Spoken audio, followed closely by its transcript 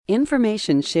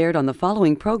Information shared on the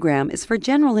following program is for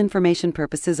general information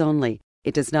purposes only.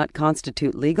 It does not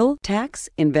constitute legal, tax,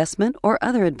 investment, or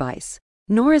other advice,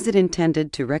 nor is it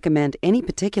intended to recommend any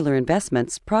particular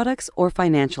investments, products, or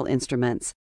financial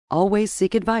instruments. Always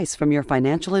seek advice from your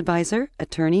financial advisor,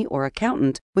 attorney, or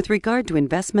accountant with regard to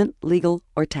investment, legal,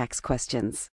 or tax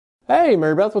questions. Hey,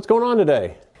 Mary Beth, what's going on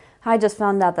today? I just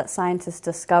found out that scientists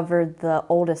discovered the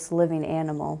oldest living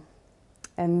animal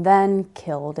and then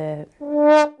killed it.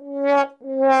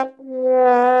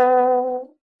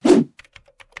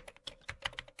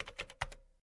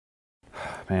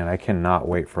 Man, I cannot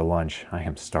wait for lunch. I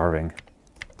am starving.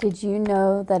 Did you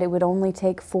know that it would only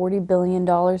take $40 billion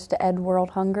to end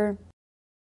world hunger?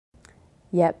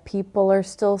 Yet people are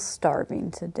still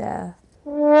starving to death.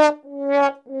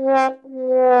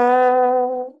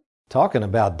 Talking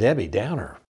about Debbie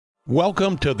Downer.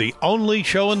 Welcome to the only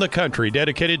show in the country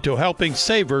dedicated to helping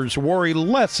savers worry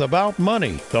less about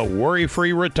money, the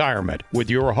Worry-Free Retirement,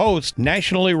 with your host,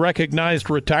 nationally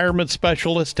recognized retirement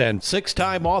specialist and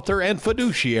six-time author and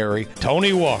fiduciary,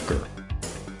 Tony Walker.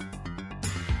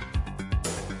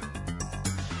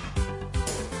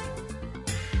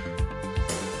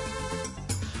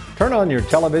 Turn on your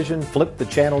television, flip the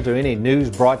channel to any news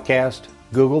broadcast,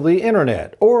 Google the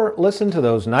internet, or listen to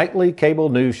those nightly cable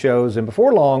news shows, and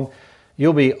before long,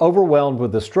 you'll be overwhelmed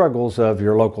with the struggles of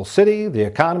your local city, the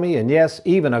economy, and yes,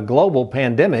 even a global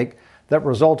pandemic that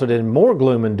resulted in more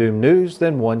gloom and doom news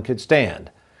than one could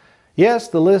stand. Yes,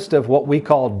 the list of what we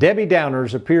call Debbie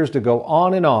Downers appears to go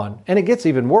on, and it gets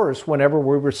even worse whenever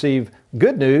we receive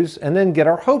good news and then get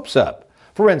our hopes up.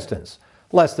 For instance,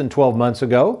 less than 12 months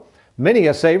ago, many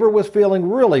a saver was feeling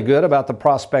really good about the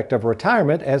prospect of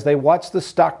retirement as they watched the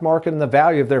stock market and the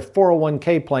value of their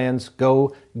 401k plans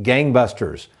go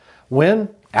gangbusters. When,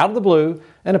 out of the blue,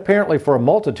 and apparently for a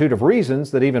multitude of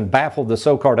reasons that even baffled the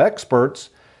so-called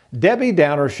experts, Debbie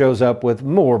Downer shows up with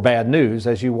more bad news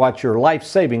as you watch your life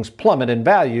savings plummet in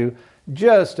value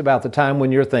just about the time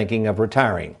when you're thinking of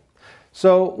retiring.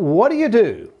 So what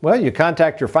do? Well, you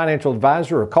contact your financial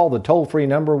advisor or call the toll-free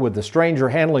number with the stranger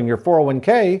handling your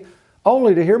 401k,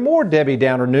 only to hear more Debbie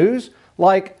Downer news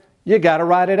like you gotta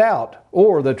ride it out,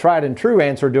 or the tried and true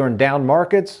answer during down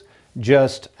markets,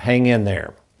 just hang in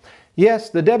there. Yes,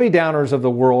 the Debbie Downers of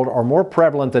the world are more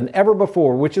prevalent than ever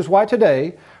before, which is why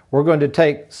today we're going to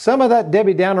take some of that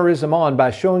Debbie Downerism on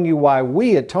by showing you why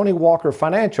we at Tony Walker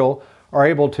Financial are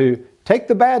able to take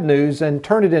the bad news and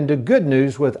turn it into good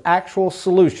news with actual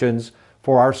solutions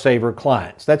for our saver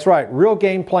clients. That's right, real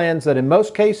game plans that in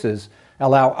most cases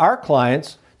allow our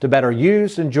clients to better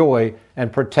use, enjoy,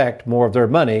 and protect more of their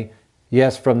money,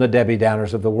 yes, from the Debbie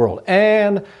Downers of the world.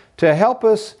 And to help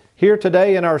us here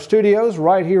today in our studios,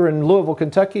 right here in Louisville,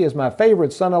 Kentucky, is my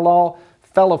favorite son-in-law,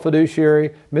 fellow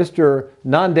fiduciary, Mr.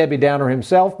 Non-Debbie Downer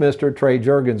himself, Mr. Trey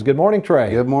Juergens. Good morning,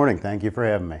 Trey. Good morning. Thank you for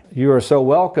having me. You are so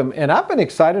welcome. And I've been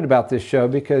excited about this show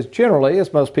because generally,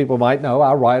 as most people might know,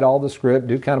 I write all the script,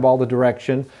 do kind of all the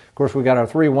direction. Of course, we got our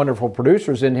three wonderful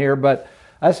producers in here, but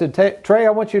I said, Trey, I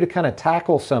want you to kind of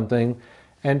tackle something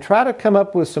and try to come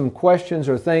up with some questions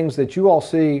or things that you all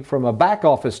see from a back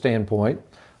office standpoint.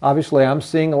 Obviously, I'm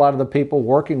seeing a lot of the people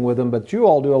working with them, but you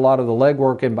all do a lot of the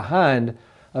legwork in behind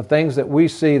of things that we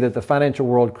see that the financial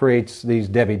world creates these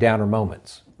Debbie Downer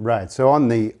moments. Right. So on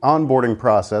the onboarding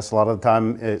process, a lot of the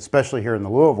time, especially here in the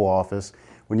Louisville office,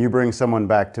 when you bring someone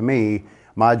back to me,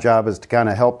 my job is to kind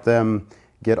of help them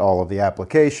get all of the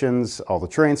applications, all the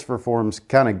transfer forms,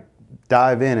 kind of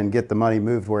dive in and get the money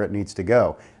moved where it needs to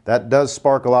go. That does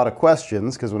spark a lot of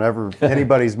questions because whenever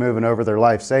anybody's moving over their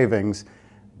life savings,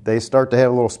 they start to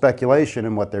have a little speculation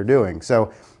in what they're doing.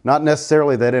 So not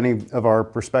necessarily that any of our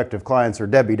prospective clients are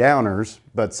Debbie Downers,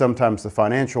 but sometimes the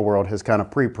financial world has kind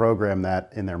of pre-programmed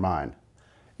that in their mind.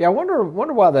 Yeah, I wonder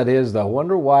why that is, though. I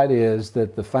wonder why it is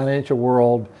that the financial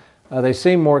world, they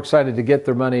seem more excited to get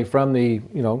their money from the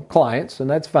clients, and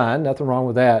that's fine, nothing wrong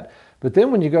with that. But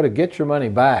then when you go to get your money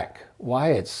back,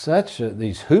 why it's such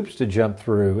these hoops to jump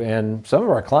through. And some of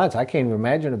our clients, I can't even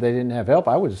imagine if they didn't have help.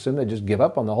 I would assume they'd just give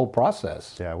up on the whole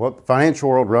process. Yeah, well, the financial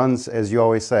world runs, as you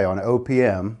always say, on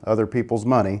OPM, other people's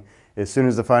money. As soon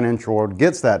as the financial world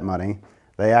gets that money,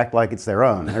 they act like it's their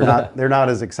own. They're not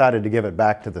as excited to give it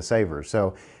back to the savers.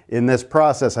 So in this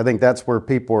process, I think that's where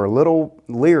people are a little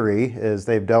leery as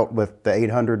they've dealt with the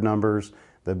 800 numbers,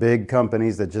 the big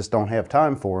companies that just don't have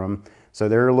time for them. So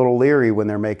they're a little leery when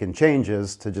they're making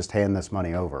changes to just hand this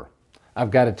money over. I've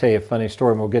got to tell you a funny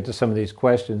story, and we'll get to some of these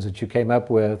questions that you came up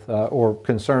with or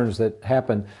concerns that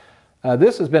happened.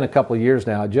 This has been a couple of years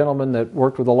now. A gentleman that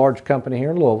worked with a large company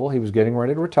here in Louisville, he was getting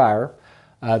ready to retire.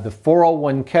 The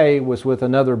 401k was with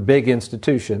another big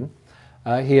institution.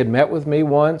 He had met with me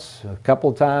once, a couple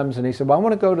of times, and he said, well, I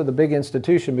want to go to the big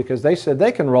institution because they said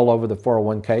they can roll over the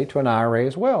 401k to an IRA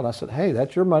as well. And I said, hey,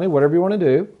 that's your money, whatever you want to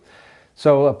do.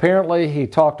 So apparently he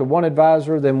talked to one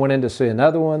advisor, then went in to see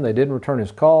another one. They didn't return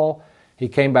his call. He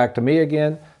came back to me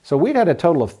again. So we'd had a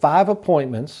total of 5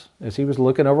 appointments as he was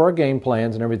looking over our game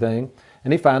plans and everything.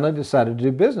 And he finally decided to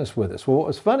do business with us. Well, what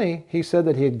was funny, he said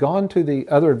that he had gone to the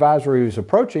other advisor he was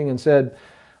approaching and said,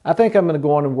 I think I'm going to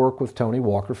go on and work with Tony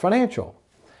Walker Financial.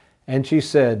 And she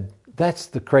said, that's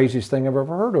the craziest thing I've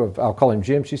ever heard of. I'll call him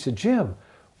Jim. She said, Jim,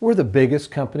 we're the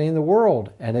biggest company in the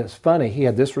world. And it's funny, he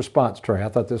had this response, Trey. I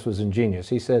thought this was ingenious.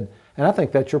 He said, and I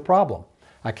think that's your problem.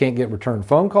 I can't get return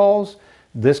phone calls.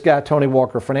 This guy, Tony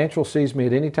Walker Financial, sees me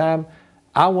at any time.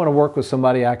 I want to work with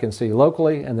somebody I can see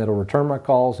locally and that'll return my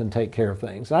calls and take care of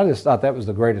things. And I just thought that was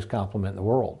the greatest compliment in the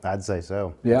world. I'd say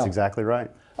so. Yeah. That's exactly right.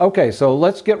 Okay, so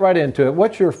let's get right into it.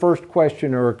 What's your first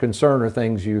question or concern or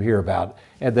things you hear about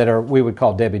that are we would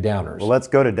call Debbie Downers? Well, let's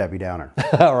go to Debbie Downer.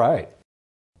 All right.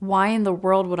 Why in the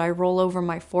world would I roll over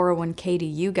my 401k to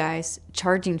you guys,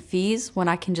 charging fees when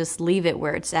I can just leave it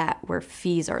where it's at, where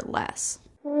fees are less?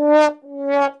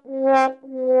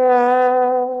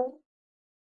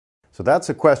 So that's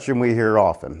a question we hear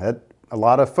often. That a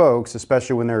lot of folks,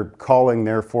 especially when they're calling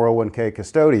their 401k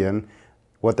custodian,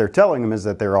 what they're telling them is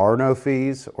that there are no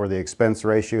fees or the expense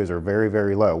ratios are very,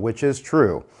 very low, which is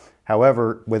true.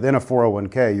 However, within a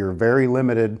 401k, you're very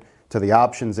limited to the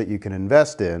options that you can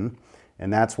invest in,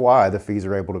 and that's why the fees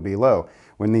are able to be low.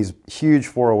 When these huge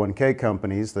 401k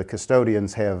companies, the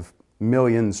custodians have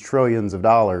millions, trillions of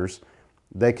dollars,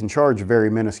 they can charge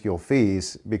very minuscule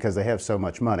fees because they have so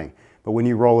much money. But when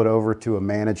you roll it over to a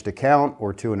managed account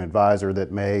or to an advisor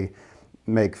that may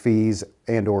make fees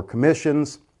and or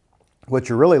commissions, what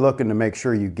you're really looking to make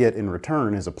sure you get in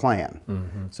return is a plan.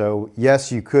 Mm-hmm. So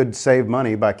yes, you could save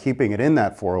money by keeping it in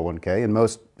that 401k. In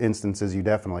most instances, you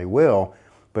definitely will.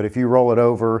 But if you roll it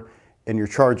over and you're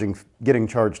getting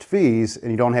charged fees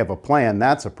and you don't have a plan,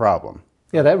 that's a problem.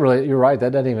 Yeah, you're right.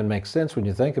 That doesn't even make sense when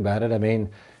you think about it. I mean,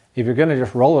 if you're going to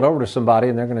just roll it over to somebody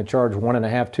and they're going to charge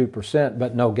 1.5%, 2%,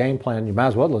 but no game plan, you might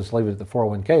as well just leave it at the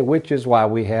 401k, which is why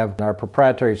we have our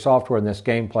proprietary software in this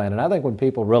game plan. And I think when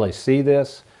people really see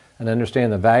this and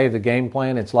understand the value of the game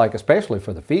plan, it's like, especially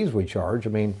for the fees we charge, I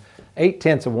mean,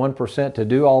 0.8% to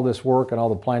do all this work and all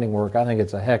the planning work, I think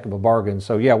it's a heck of a bargain.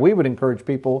 So yeah, we would encourage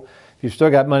people, if you've still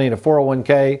got money in a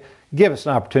 401k, give us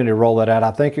an opportunity to roll that out.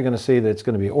 I think you're going to see that it's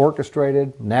going to be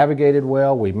orchestrated, navigated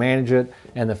well, we manage it,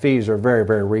 and the fees are very,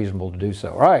 very reasonable to do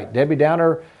so. All right, Debbie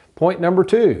Downer, point number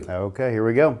 2. Okay, here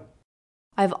we go.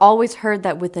 I've always heard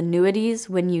that with annuities,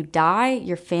 when you die,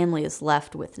 your family is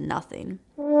left with nothing.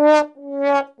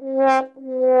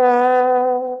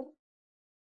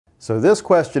 So this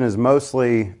question is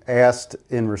mostly asked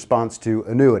in response to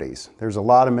annuities. There's a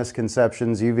lot of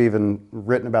misconceptions. You've even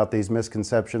written about these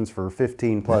misconceptions for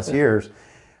 15 plus years.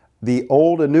 The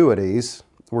old annuities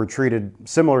were treated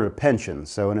similar to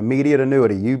pensions. So an immediate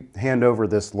annuity, you hand over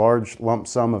this large lump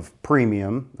sum of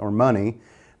premium or money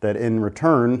that in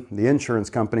return, the insurance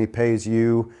company pays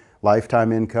you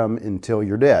lifetime income until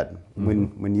you're dead.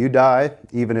 Mm-hmm. When you die,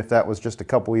 even if that was just a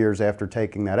couple years after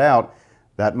taking that out,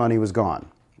 that money was gone.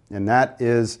 And that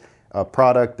is a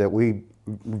product that we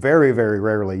very, very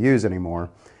rarely use anymore.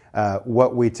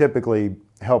 What we typically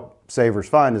help savers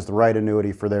find is the right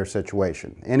annuity for their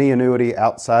situation. Any annuity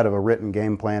outside of a written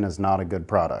game plan is not a good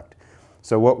product.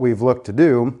 So what we've looked to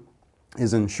do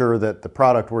is ensure that the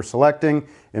product we're selecting,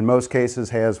 in most cases,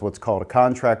 has what's called a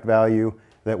contract value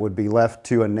that would be left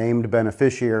to a named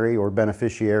beneficiary or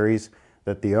beneficiaries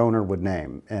that the owner would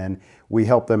name. And we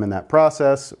help them in that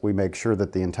process. We make sure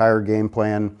that the entire game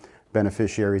plan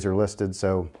beneficiaries are listed,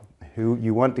 so who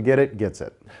you want to get it, gets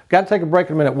it. Got to take a break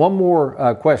in a minute. One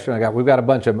more question I got. We've got a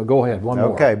bunch of them. Go ahead, one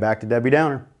more. Okay, back to Debbie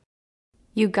Downer.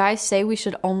 You guys say we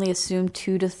should only assume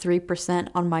 2 to 3%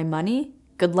 on my money?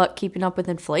 Good luck keeping up with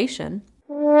inflation.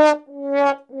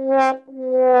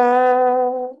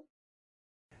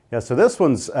 Yeah, so this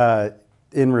one's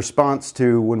in response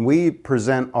to when we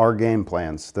present our game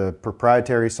plans, the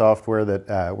proprietary software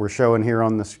that we're showing here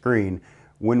on the screen.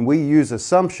 When we use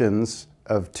assumptions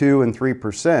of 2 and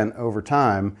 3% over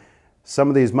time, some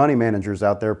of these money managers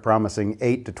out there promising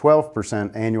 8 to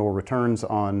 12% annual returns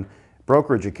on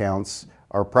brokerage accounts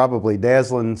are probably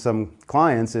dazzling some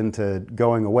clients into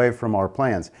going away from our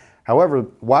plans. However,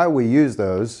 why we use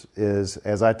those is,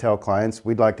 as I tell clients,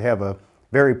 we'd like to have a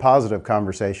very positive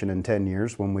conversation in 10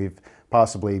 years when we've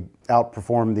possibly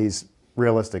outperformed these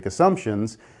realistic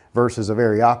assumptions versus a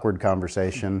very awkward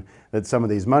conversation that some of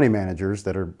these money managers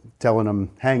that are telling them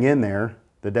hang in there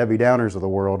the Debbie Downers of the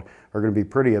world are going to be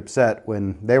pretty upset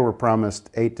when they were promised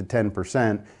 8 to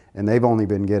 10% and they've only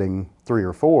been getting 3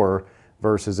 or 4,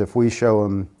 versus if we show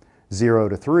them 0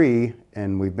 to 3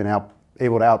 and we've been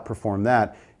able to outperform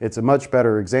that. It's a much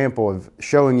better example of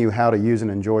showing you how to use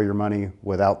and enjoy your money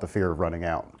without the fear of running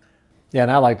out. Yeah,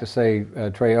 and I like to say,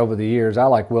 Trey, over the years, I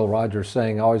like Will Rogers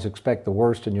saying, always expect the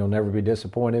worst and you'll never be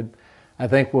disappointed. I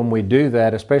think when we do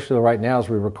that, especially right now as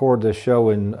we record this show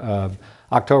in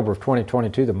October of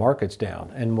 2022, the market's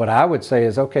down. And what I would say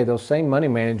is, okay, those same money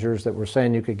managers that were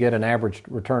saying you could get an average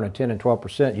return of 10 and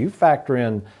 12%, you factor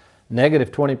in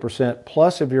negative 20%,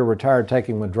 plus if you're retired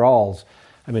taking withdrawals,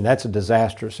 I mean, that's a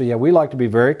disaster. So yeah, we like to be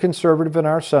very conservative in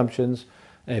our assumptions.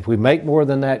 If we make more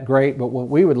than that, great. But what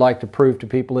we would like to prove to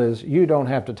people is you don't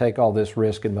have to take all this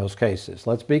risk in most cases.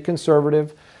 Let's be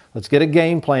conservative. Let's get a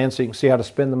game plan so you can see how to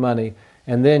spend the money,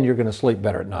 and then you're going to sleep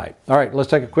better at night. All right, let's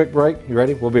take a quick break. You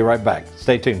ready? We'll be right back.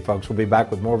 Stay tuned, folks. We'll be back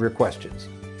with more of your questions.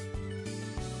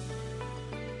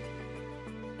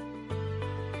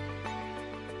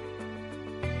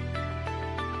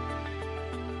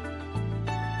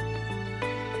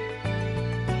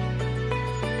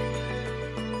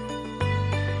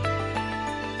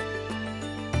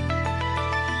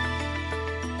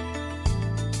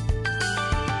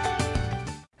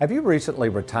 Have you recently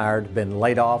retired, been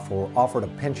laid off, or offered a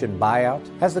pension buyout?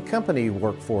 Has the company you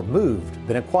work for moved,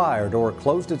 been acquired, or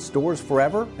closed its doors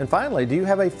forever? And finally, do you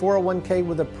have a 401k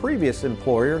with a previous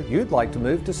employer you'd like to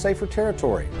move to safer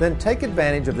territory? Then take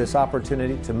advantage of this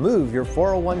opportunity to move your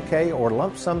 401k or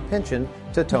lump sum pension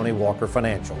to Tony Walker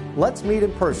Financial. Let's meet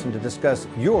in person to discuss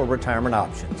your retirement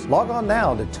options. Log on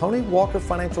now to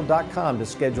TonyWalkerFinancial.com to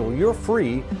schedule your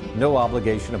free, no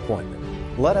obligation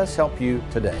appointment. Let us help you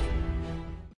today.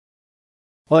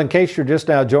 Well, in case you're just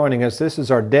now joining us, this is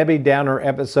our Debbie Downer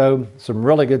episode. Some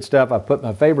really good stuff. I put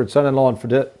my favorite son-in-law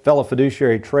and fellow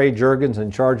fiduciary Trey Juergens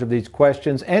in charge of these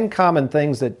questions and common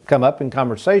things that come up in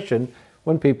conversation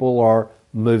when people are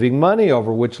moving money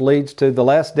over, which leads to the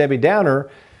last Debbie Downer.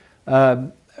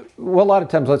 Well, a lot of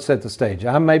times, let's set the stage.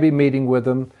 I may be meeting with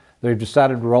them. They've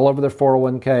decided to roll over their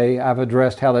 401k. I've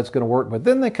addressed how that's going to work, but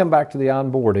then they come back to the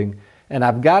onboarding. And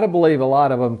I've got to believe a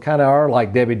lot of them kind of are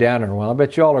like Debbie Downer. Well, I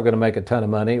bet you all are going to make a ton of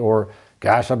money, or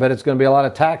gosh, I bet it's going to be a lot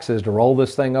of taxes to roll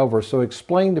this thing over. So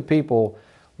explain to people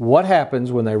what happens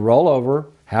when they roll over,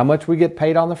 how much we get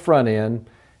paid on the front end,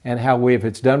 and how if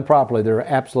it's done properly, there are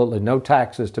absolutely no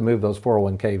taxes to move those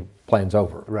 401k plans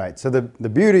over. Right. So the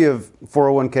beauty of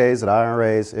 401ks and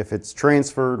IRAs, if it's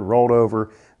transferred, rolled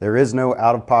over, there is no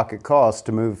out-of-pocket cost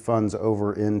to move funds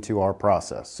over into our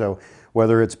process. So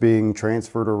whether it's being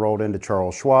transferred or rolled into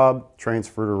Charles Schwab,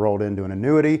 transferred or rolled into an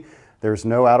annuity, there's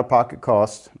no out-of-pocket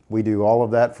cost. We do all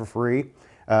of that for free.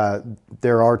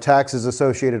 There are taxes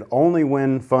associated only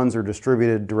when funds are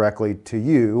distributed directly to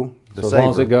you, the So as saver.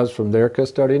 long as it goes from their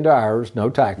custodian to ours, no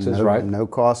taxes, right? No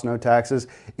cost, no taxes.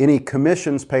 Any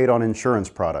commissions paid on insurance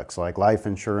products like life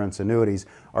insurance, annuities,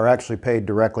 are actually paid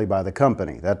directly by the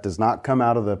company. That does not come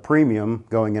out of the premium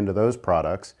going into those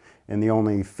products. And the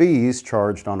only fees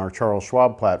charged on our Charles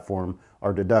Schwab platform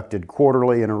are deducted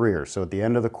quarterly in arrears. So at the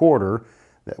end of the quarter,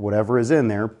 whatever is in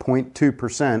there,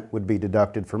 0.2% would be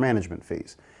deducted for management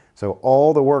fees. So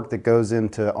all the work that goes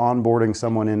into onboarding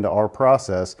someone into our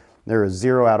process, there is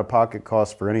zero out-of-pocket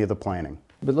cost for any of the planning.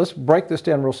 But let's break this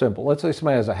down real simple. Let's say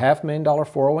somebody has a $500,000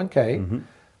 401k.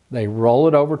 They roll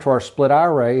it over to our split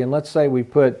IRA, and let's say we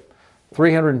put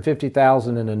 $350,000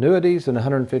 in annuities and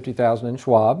 $150,000 in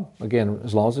Schwab. Again,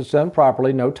 as long as it's done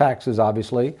properly, no taxes,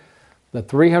 obviously. The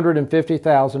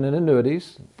 $350,000 in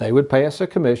annuities, they would pay us a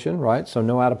commission, right? So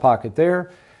no out of pocket there.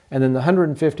 And then the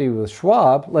 $150,000 with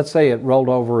Schwab, let's say it rolled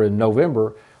over in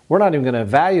November, we're not even going to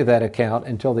value that account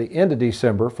until the end of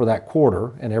December for that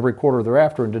quarter and every quarter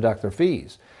thereafter and deduct their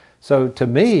fees. So to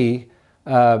me,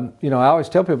 I always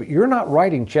tell people, you're not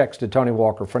writing checks to Tony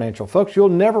Walker Financial. Folks, you'll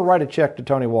never write a check to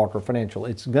Tony Walker Financial.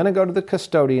 It's going to go to the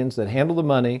custodians that handle the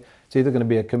money. It's either going to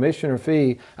be a commission or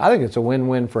fee. I think it's a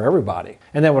win-win for everybody.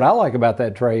 And then what I like about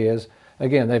that, Trey, is,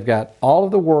 again, they've got all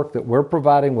of the work that we're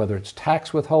providing, whether it's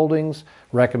tax withholdings,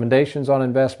 recommendations on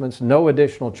investments, no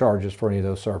additional charges for any of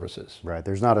those services. Right.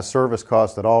 There's not a service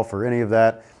cost at all for any of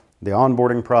that. The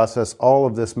onboarding process, all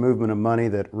of this movement of money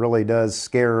that really does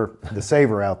scare the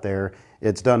saver out there,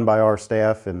 it's done by our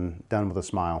staff and done with a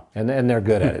smile. And they're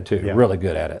good at it too, Yeah. Really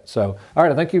good at it. So, all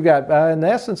right, I think you've got, in the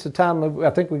essence of time,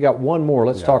 I think we got one more.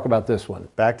 Let's talk about this one.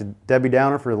 Back to Debbie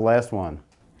Downer for the last one.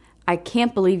 I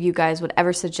can't believe you guys would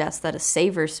ever suggest that a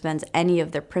saver spends any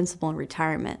of their principal in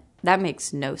retirement. That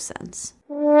makes no sense.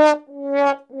 Let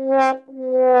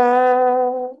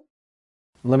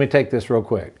me take this real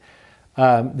quick.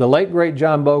 The late, great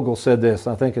John Bogle said this,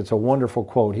 and I think it's a wonderful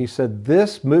quote. He said,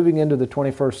 this moving into the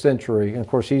 21st century, and of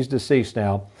course he's deceased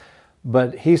now,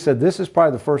 but he said this is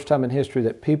probably the first time in history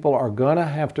that people are going to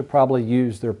have to probably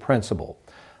use their principal.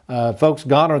 Folks,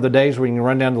 gone are the days where you can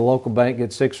run down to the local bank,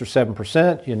 get 6 or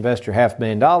 7%, you invest your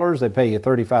 $500,000, they pay you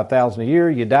 $35,000 a year,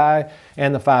 you die,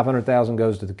 and the $500,000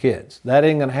 goes to the kids. That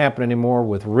ain't going to happen anymore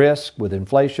with risk, with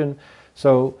inflation.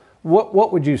 So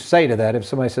what would you say to that if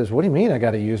somebody says, what do you mean I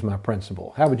got to use my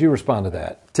principal? How would you respond to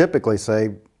that? Typically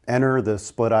say, enter the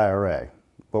split IRA.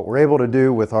 What we're able to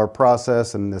do with our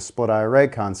process and this split IRA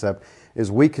concept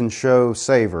is we can show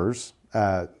savers,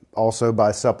 also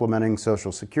by supplementing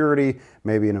Social Security,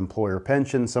 maybe an employer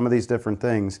pension, some of these different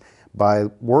things, by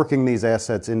working these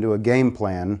assets into a game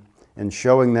plan and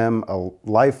showing them a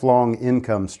lifelong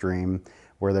income stream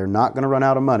where they're not going to run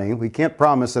out of money. We can't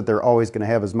promise that they're always going to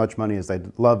have as much money as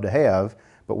they'd love to have,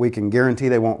 but we can guarantee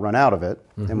they won't run out of it.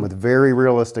 Mm-hmm. And with very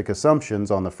realistic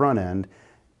assumptions on the front end,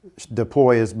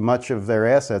 deploy as much of their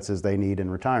assets as they need in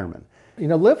retirement. You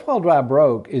know, Live While Dry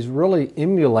Broke is really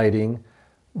emulating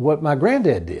what my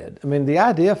granddad did. I mean, the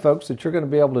idea, folks, that you're going to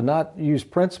be able to not use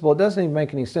principal, it doesn't even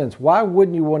make any sense. Why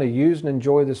wouldn't you want to use and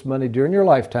enjoy this money during your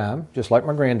lifetime, just like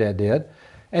my granddad did?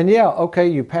 And yeah, okay,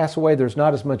 you pass away, there's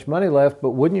not as much money left, but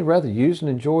wouldn't you rather use and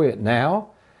enjoy it now?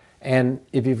 And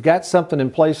if you've got something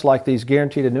in place like these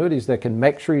guaranteed annuities that can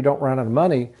make sure you don't run out of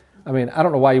money, I mean, I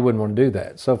don't know why you wouldn't want to do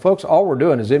that. So folks, all we're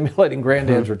doing is emulating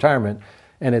granddad's retirement,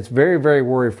 and it's very, very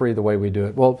worry-free the way we do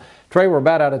it. Well, Trey, we're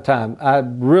about out of time. I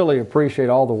really appreciate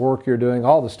all the work you're doing,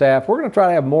 all the staff. We're going to try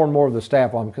to have more and more of the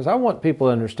staff on because I want people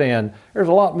to understand there's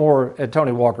a lot more at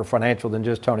Tony Walker Financial than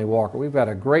just Tony Walker. We've got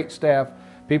a great staff,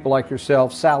 people like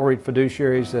yourself, salaried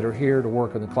fiduciaries that are here to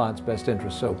work in the client's best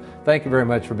interest. So thank you very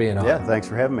much for being on. Yeah, thanks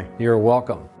for having me. You're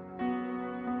welcome.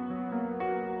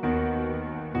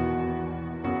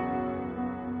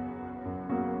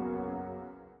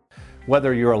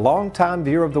 Whether you're a long-time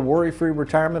viewer of the Worry-Free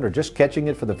Retirement or just catching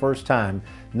it for the first time,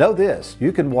 know this: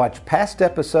 you can watch past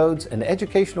episodes and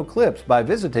educational clips by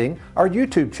visiting our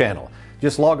YouTube channel.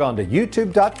 Just log on to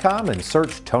youtube.com and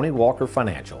search Tony Walker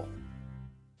Financial.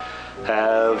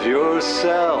 Have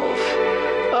yourself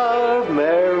a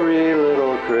merry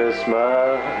little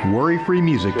Christmas. Worry-Free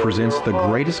Music presents the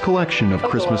greatest collection of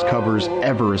Christmas covers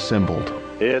ever assembled.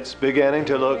 It's beginning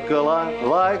to look a lot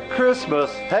like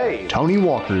Christmas. Hey! Tony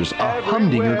Walker's A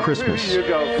Humdinger Christmas.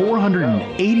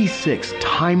 486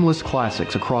 timeless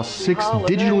classics across 6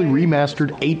 digitally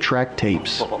remastered 8-track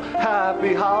tapes.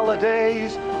 Happy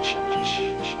holidays!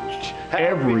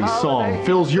 Every song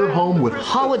fills your home with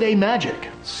holiday magic.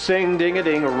 Sing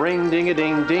ding-a-ding, ring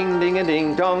ding-a-ding, ding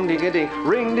ding-a-ding, dong ding-a-ding,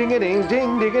 ring ding-a-ding,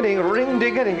 ding ding-a-ding, ring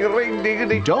ding-a-ding, ring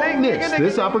ding-a-ding. Don't miss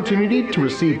this opportunity to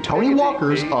receive Tony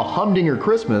Walker's A Humdinger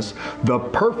Christmas, the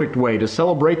perfect way to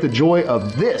celebrate the joy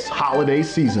of this holiday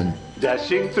season.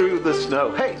 Dashing through the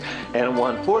snow, hey, and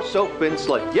 1-horse open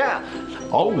sleigh, yeah.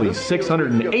 Only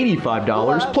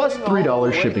 $685 plus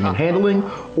 $3 shipping and handling.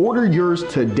 Order yours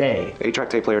today. 8-track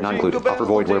tape player not included. Offer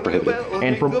void where prohibited.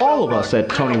 And from all of us at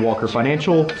Tony Walker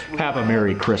Financial, have a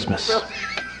Merry Christmas.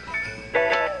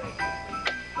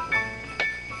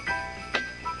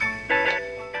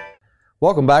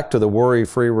 Welcome back to the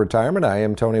Worry-Free Retirement. I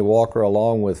am Tony Walker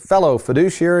along with fellow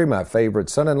fiduciary, my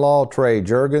favorite son-in-law, Trey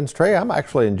Juergens. Trey, I'm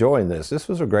actually enjoying this. This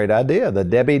was a great idea, the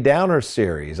Debbie Downer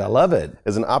series. I love it.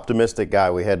 As an optimistic guy,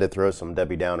 we had to throw some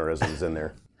Debbie Downerisms in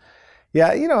there.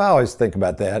 Yeah, you know, I always think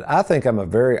about that. I think I'm a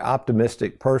very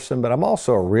optimistic person, but I'm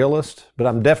also a realist, but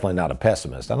I'm definitely not a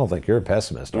pessimist. I don't think you're a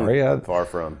pessimist, are you? Far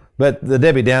from. But the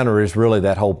Debbie Downer is really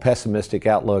that whole pessimistic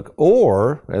outlook,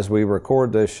 or as we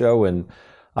record this show in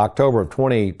October of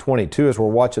 2022, as we're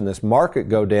watching this market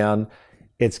go down,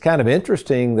 it's kind of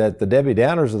interesting that the Debbie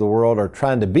Downers of the world are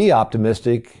trying to be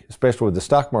optimistic, especially with the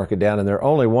stock market down, and they're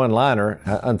only one-liner.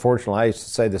 Unfortunately, I used to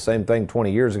say the same thing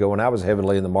 20 years ago when I was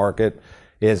heavily in the market,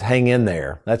 is hang in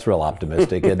there. That's real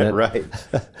optimistic, isn't it? Right.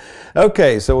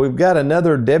 Okay, so we've got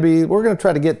another Debbie. We're going to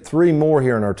try to get 3 more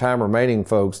here in our time remaining,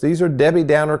 folks. These are Debbie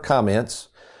Downer comments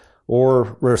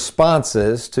or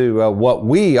responses to what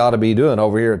we ought to be doing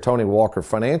over here at Tony Walker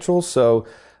Financial. So,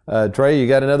 Trey, you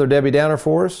got another Debbie Downer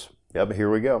for us? Yep, here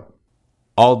we go.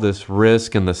 All this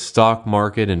risk in the stock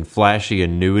market and flashy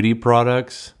annuity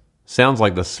products sounds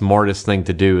like the smartest thing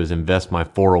to do is invest my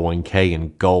 401k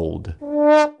in gold.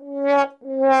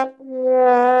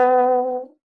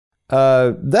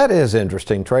 That is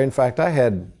interesting, Trey. In fact, I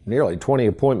had nearly 20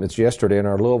 appointments yesterday in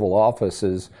our Louisville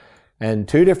offices, and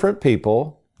 2 different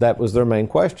people, that was their main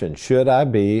question. Should I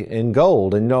be in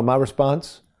gold? And you know my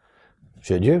response?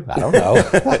 Should you? I don't know.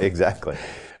 Exactly.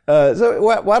 So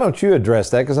why don't you address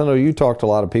that? Because I know you talk to a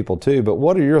lot of people too, but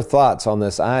what are your thoughts on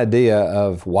this idea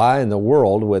of why in the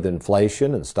world, with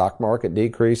inflation and stock market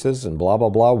decreases and blah, blah,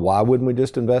 blah, why wouldn't we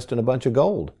just invest in a bunch of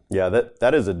gold? Yeah,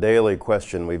 that is a daily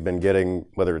question we've been getting,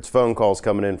 whether it's phone calls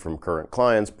coming in from current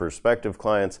clients, prospective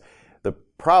clients. The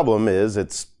problem is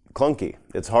it's clunky.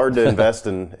 It's hard to invest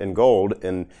in gold,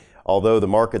 and although the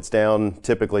market's down,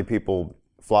 typically people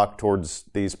flock towards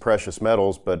these precious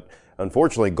metals, but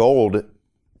unfortunately gold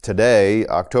today,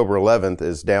 October 11th,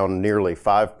 is down nearly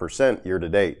 5% year to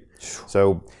date.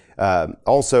 So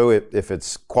also, if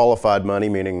it's qualified money,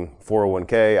 meaning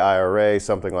 401k, IRA,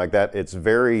 something like that, it's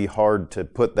very hard to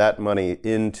put that money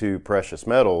into precious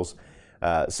metals.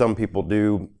 Some people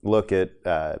do look at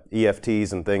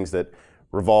EFTs and things that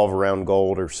revolve around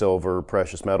gold or silver,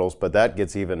 precious metals, but that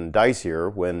gets even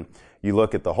dicier when you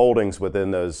look at the holdings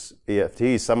within those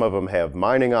EFTs. Some of them have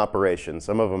mining operations.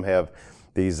 Some of them have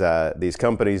these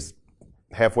companies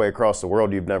halfway across the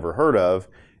world you've never heard of,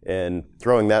 and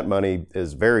throwing that money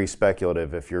is very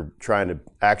speculative if you're trying to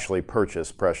actually purchase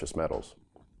precious metals.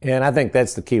 And I think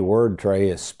that's the key word, Trey,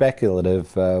 is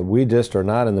speculative. We just are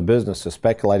not in the business of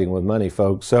speculating with money,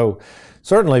 folks. So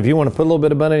certainly if you want to put a little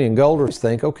bit of money in gold, or just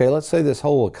think, okay, let's say this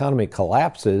whole economy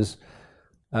collapses.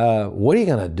 What are you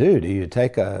going to do? Do you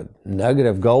take a nugget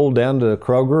of gold down to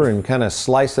Kroger and kind of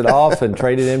slice it off and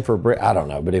trade it in for brick? I don't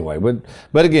know. But anyway,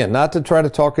 but again, not to try to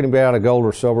talk anybody out of gold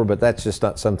or silver, but that's just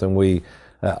not something we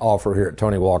offer here at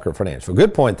Tony Walker Financial.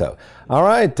 Good point, though. All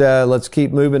right, let's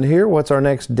keep moving here. What's our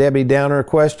next Debbie Downer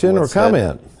question or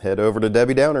comment? Head over to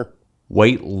Debbie Downer.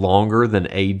 Wait longer than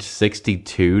age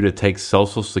 62 to take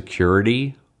Social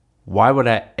Security? Why would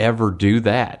I ever do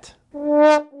that?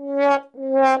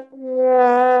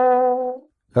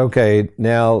 Okay,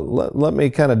 now let me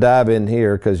kind of dive in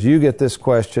here, because you get this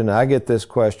question, I get this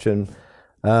question.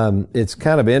 It's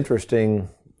kind of interesting.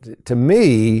 To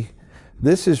me,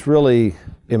 this is really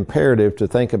imperative to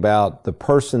think about the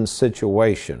person's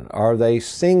situation. Are they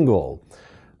single?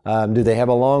 Do they have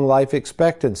a long life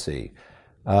expectancy?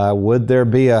 Would there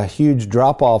be a huge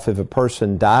drop-off if a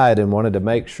person died and wanted to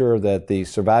make sure that the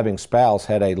surviving spouse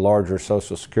had a larger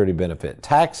Social Security benefit?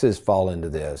 Taxes fall into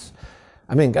this.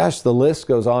 I mean, gosh, the list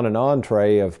goes on,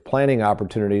 Trey, of planning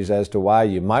opportunities as to why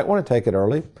you might want to take it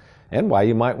early and why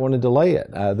you might want to delay it.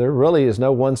 There really is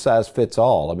no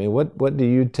one-size-fits-all. I mean, what do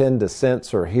you tend to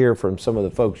sense or hear from some of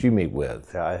the folks you meet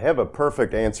with? I have a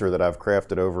perfect answer that I've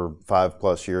crafted over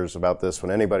 5+ years about this when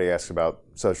anybody asks about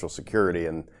Social Security,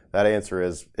 and that answer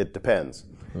is, it depends.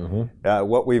 Mm-hmm.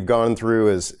 What we've gone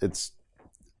through is, it's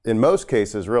in most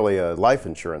cases really a life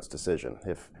insurance decision.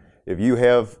 If you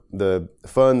have the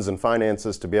funds and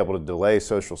finances to be able to delay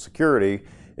Social Security,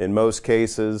 in most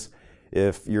cases,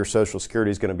 if your Social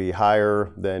Security is going to be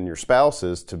higher than your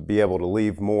spouse's, to be able to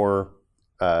leave more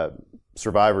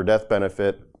survivor death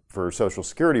benefit for Social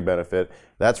Security benefit,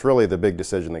 that's really the big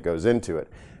decision that goes into it.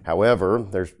 However,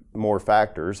 there's more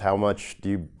factors. How much do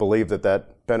you believe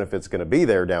that benefit's going to be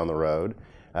there down the road?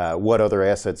 What other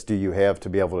assets do you have to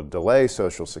be able to delay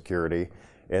Social Security?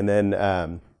 And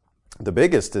then the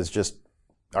biggest is just,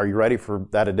 are you ready for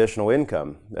that additional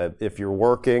income? If you're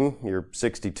working, you're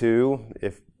 62,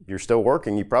 if you're still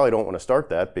working, you probably don't want to start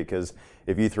that, because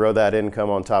if you throw that income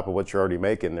on top of what you're already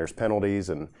making, there's penalties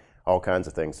and all kinds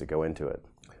of things that go into it.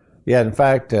 Yeah, in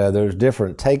fact, there's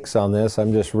different takes on this.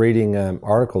 I'm just reading an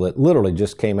article that literally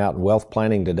just came out in Wealth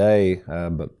Planning Today,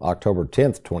 October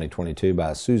 10th, 2022,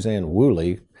 by Suzanne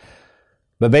Woolley.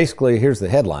 But basically, here's the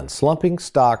headline: Slumping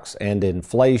stocks and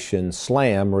inflation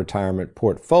slam retirement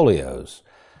portfolios.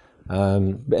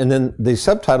 And then the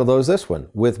subtitle, though, is this one: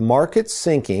 With markets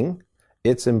sinking,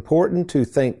 it's important to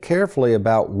think carefully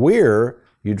about where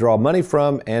you draw money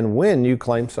from and when you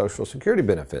claim Social Security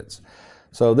benefits.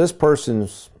 So this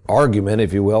person's argument,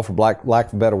 if you will, for lack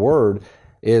of a better word,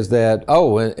 is that,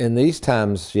 in these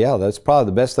times, yeah, that's probably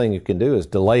the best thing you can do is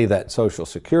delay that Social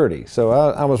Security. So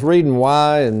I was reading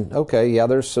why, and okay, yeah,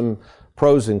 there's some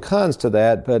pros and cons to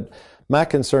that, but my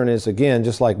concern is, again,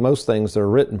 just like most things that are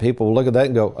written, people will look at that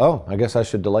and go, oh, I guess I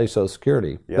should delay Social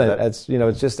Security. Yeah, that's,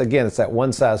 it's just, again, it's that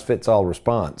one-size-fits-all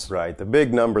response. Right. The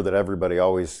big number that everybody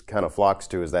always kind of flocks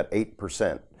to is that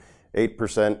 8%.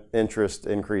 8% interest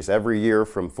increase every year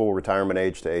from full retirement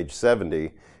age to age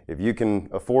 70. If you can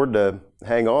afford to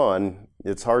hang on,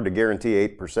 it's hard to guarantee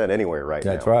 8% anywhere right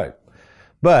now. That's right.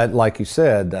 But like you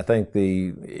said, I think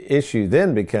the issue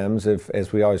then becomes,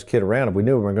 as we always kid around, if we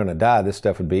knew we were going to die, this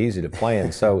stuff would be easy to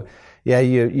plan. So, yeah,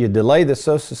 you delay the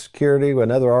Social Security.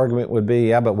 Another argument would be,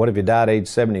 yeah, but what if you died at age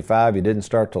 75? You didn't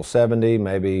start till 70.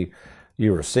 Maybe,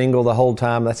 you were single the whole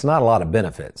time, that's not a lot of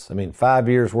benefits. I mean, 5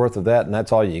 years worth of that, and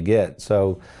that's all you get.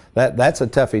 So that's a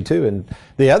toughie too. And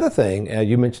the other thing,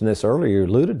 you mentioned this earlier, you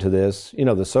alluded to this,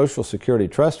 the Social Security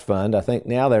Trust Fund, I think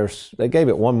now they gave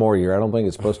it one more year. I don't think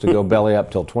it's supposed to go belly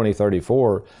up till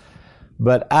 2034.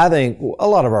 But I think a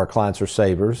lot of our clients are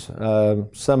savers.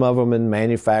 Some of them in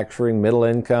manufacturing, middle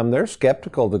income, they're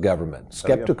skeptical of the government,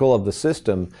 skeptical of the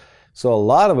system. So a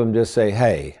lot of them just say,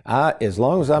 hey, as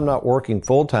long as I'm not working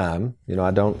full time,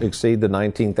 I don't exceed the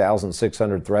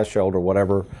 19,600 threshold or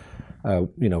whatever,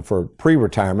 for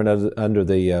pre-retirement under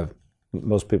the,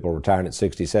 most people are retiring at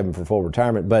 67 for full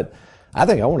retirement, but I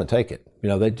think I want to take it.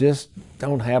 They just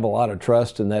don't have a lot of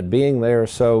trust in that being there.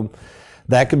 So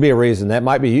that could be a reason. That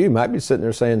might be you. You might be sitting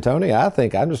there saying, Tony, I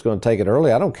think I'm just going to take it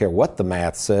early. I don't care what the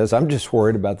math says. I'm just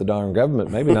worried about the darn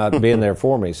government maybe not being there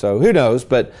for me. So who knows?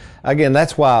 But again,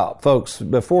 that's why, folks,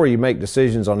 before you make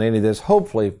decisions on any of this,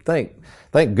 hopefully thank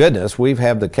goodness we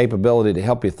have the capability to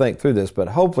help you think through this, but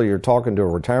hopefully you're talking to a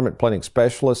retirement planning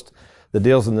specialist that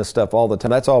deals in this stuff all the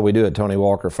time. That's all we do at Tony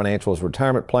Walker Financial is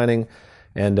retirement planning.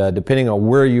 And depending on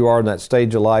where you are in that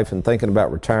stage of life and thinking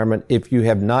about retirement, if you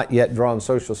have not yet drawn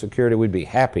Social Security, we'd be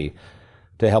happy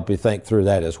to help you think through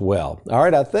that as well. All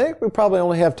right, I think we probably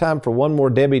only have time for one more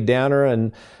Debbie Downer,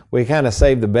 and we kind of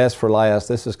saved the best for last.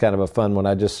 This is kind of a fun one.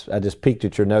 I just peeked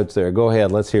at your notes there. Go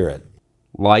ahead, let's hear it.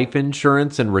 Life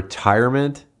insurance and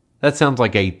retirement? That sounds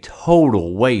like a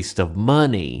total waste of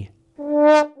money.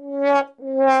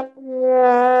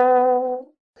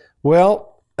 Well,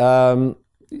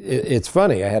 it's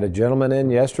funny. I had a gentleman in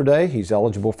yesterday. He's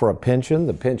eligible for a pension.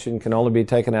 The pension can only be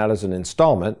taken out as an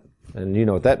installment. And you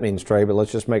know what that means, Trey, but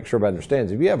let's just make sure everybody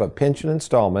understands. If you have a pension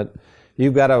installment,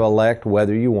 you've got to elect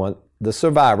whether you want the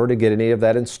survivor to get any of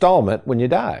that installment when you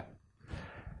die.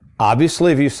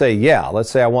 Obviously, if you say, yeah, let's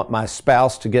say I want my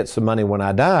spouse to get some money when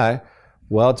I die,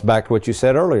 well, it's back to what you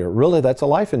said earlier. Really, that's a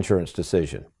life insurance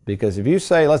decision. Because if you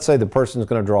say, let's say the person's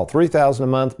going to draw $3,000 a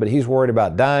month, but he's worried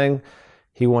about dying,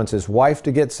 he wants his wife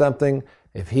to get something.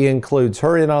 If he includes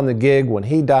her in on the gig, when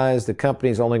he dies, the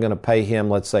company's only going to pay him,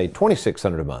 let's say,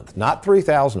 $2,600 a month, not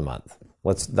 $3,000 a month.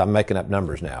 I'm making up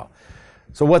numbers now.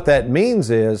 So what that means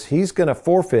is he's going to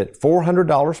forfeit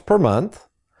 $400 per month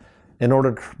in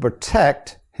order to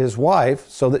protect his wife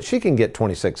so that she can get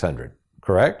 $2,600.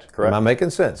 Correct? Correct. Am I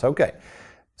making sense? Okay.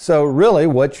 So really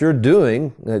what you're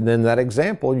doing, and in that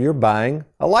example, you're buying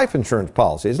a life insurance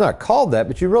policy. It's not called that,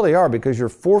 but you really are because you're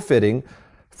forfeiting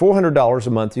 $400 a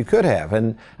month you could have.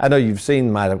 And I know you've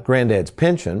seen my granddad's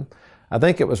pension. I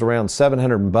think it was around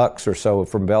 $700 or so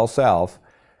from Bell South.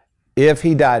 If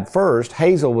he died first,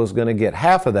 Hazel was going to get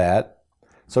half of that,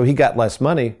 so he got less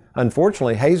money.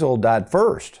 Unfortunately, Hazel died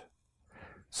first.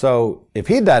 So if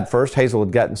he died first, Hazel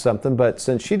had gotten something, but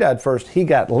since she died first, he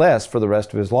got less for the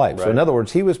rest of his life. Right. So in other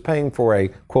words, he was paying for a,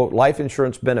 quote, life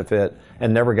insurance benefit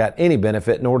and never got any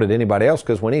benefit, nor did anybody else,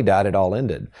 because when he died, it all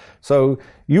ended. So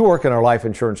you work in our life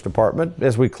insurance department.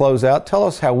 As we close out, tell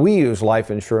us how we use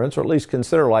life insurance, or at least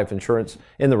consider life insurance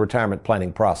in the retirement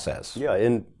planning process. Yeah,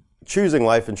 in choosing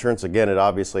life insurance, again, it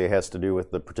obviously has to do with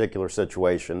the particular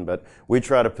situation, but we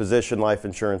try to position life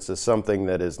insurance as something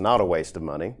that is not a waste of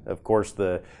money. Of course,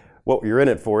 what you're in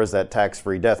it for is that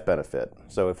tax-free death benefit.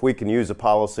 So if we can use a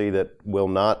policy that will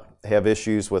not have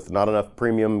issues with not enough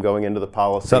premium going into the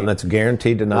policy. Something that's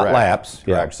guaranteed to not lapse.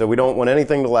 Correct. Yeah. So we don't want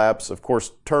anything to lapse. Of course,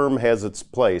 term has its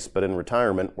place, but in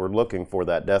retirement, we're looking for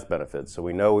that death benefit. So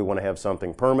we know we want to have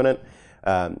something permanent.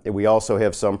 We also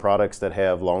have some products that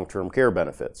have long-term care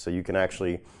benefits. So you can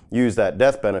actually use that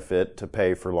death benefit to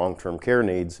pay for long-term care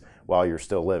needs while you're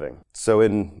still living. So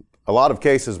in a lot of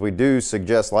cases, we do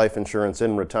suggest life insurance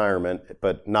in retirement,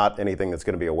 but not anything that's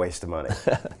going to be a waste of money.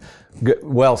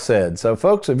 Well said. So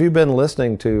folks, if you've been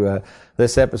listening to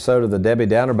this episode of the Debbie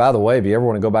Downer, by the way, if you ever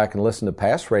want to go back and listen to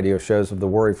past radio shows of the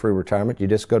Worry-Free Retirement, you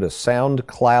just go to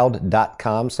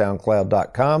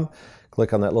soundcloud.com.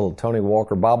 Click on that little Tony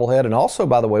Walker bobblehead. And also,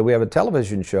 by the way, we have a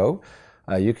television show.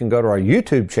 You can go to our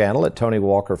YouTube channel at Tony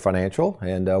Walker Financial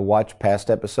and watch past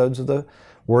episodes of the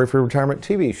Worry-Free Retirement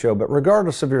TV show. But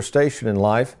regardless of your station in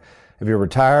life, if you're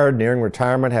retired, nearing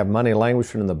retirement, have money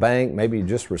languishing in the bank, maybe you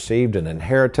just received an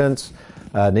inheritance,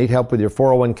 need help with your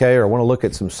 401k, or want to look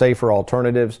at some safer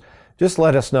alternatives, just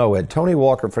let us know at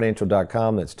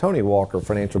TonyWalkerFinancial.com. That's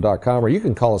TonyWalkerFinancial.com, or you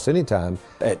can call us anytime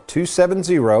at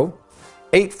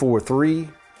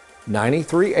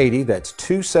 270-843-9380. That's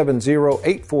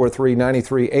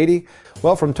 270-843-9380.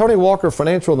 Well, from Tony Walker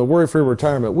Financial and the Worry-Free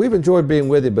Retirement, we've enjoyed being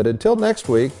with you, but until next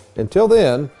week, until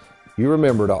then, you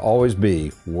remember to always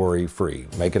be worry-free.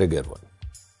 Make it a good one.